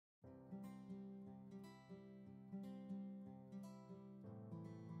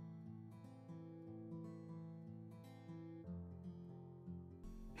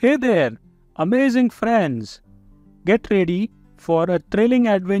Hey there, amazing friends! Get ready for a thrilling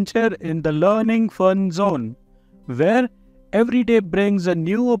adventure in the learning fun zone, where every day brings a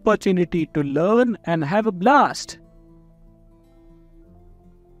new opportunity to learn and have a blast.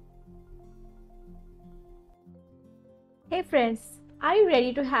 Hey friends, are you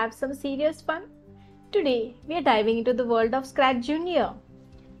ready to have some serious fun? Today we are diving into the world of Scratch Junior.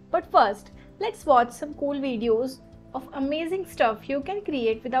 But first, let's watch some cool videos of amazing stuff you can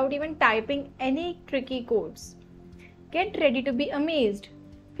create without even typing any tricky codes. Get ready to be amazed.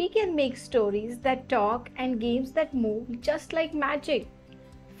 We can make stories that talk and games that move just like magic.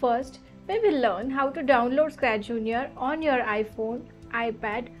 First, we will learn how to download Scratch Junior on your iPhone,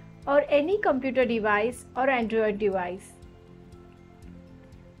 iPad, or any computer device or Android device.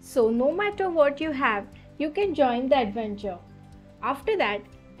 So no matter what you have, you can join the adventure. After that,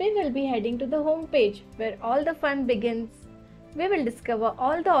 we will be heading to the home page where all the fun begins. We will discover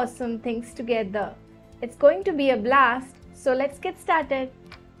all the awesome things together. It's going to be a blast, so let's get started.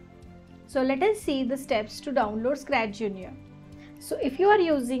 So let us see the steps to download Scratch Junior. So if you are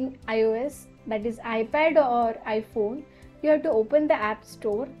using iOS, that is iPad or iPhone, you have to open the App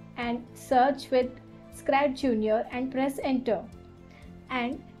Store and search with Scratch Junior and press enter.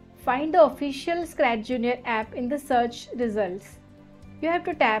 And find the official Scratch Junior app in the search results. You have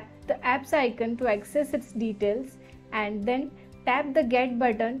to tap the app's icon to access its details and then tap the Get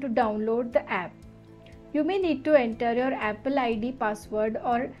button to download the app. You may need to enter your Apple ID password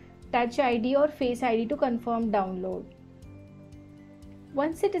or Touch ID or Face ID to confirm download.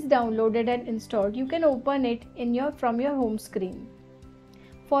 Once it is downloaded and installed, you can open it from your home screen.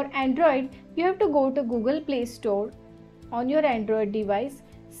 For Android, you have to go to Google Play Store on your Android device,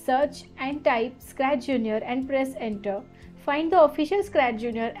 search and type Scratch Junior and press enter. Find the official Scratch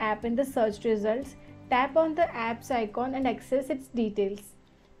Junior app in the search results, tap on the app's icon and access its details.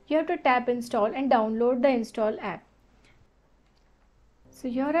 You have to tap install and download the install app. So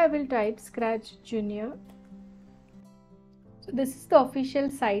here I will type Scratch Junior. So this is the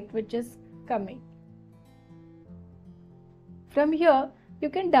official site which is coming. From here you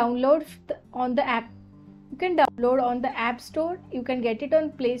can download on the app. You can download on the App Store, you can get it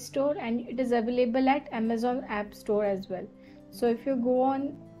on Play Store, and it is available at Amazon App Store as well. So if you go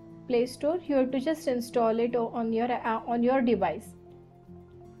on Play Store, you have to just install it on your device.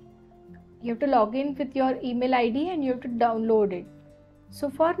 You have to log in with your email ID and you have to download it. So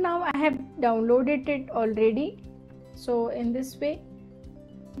for now I have downloaded it already. So in this way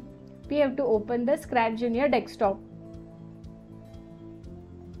we have to open the Scratch Junior desktop.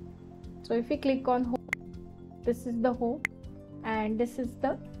 So if we click on home, this is the home and this is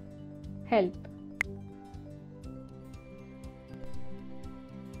the help.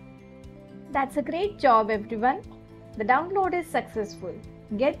 That's a great job everyone. The download is successful.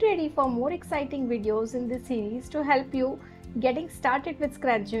 Get ready for more exciting videos in this series to help you getting started with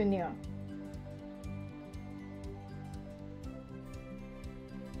Scratch Junior.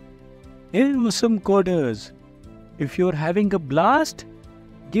 Hey awesome coders! If you're having a blast,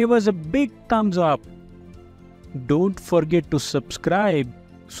 give us a big thumbs up. Don't forget to subscribe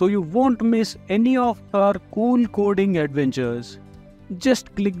so you won't miss any of our cool coding adventures.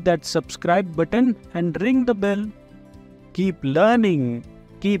 Just click that subscribe button and ring the bell. Keep learning,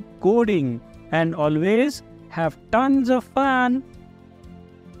 keep coding, and always have tons of fun.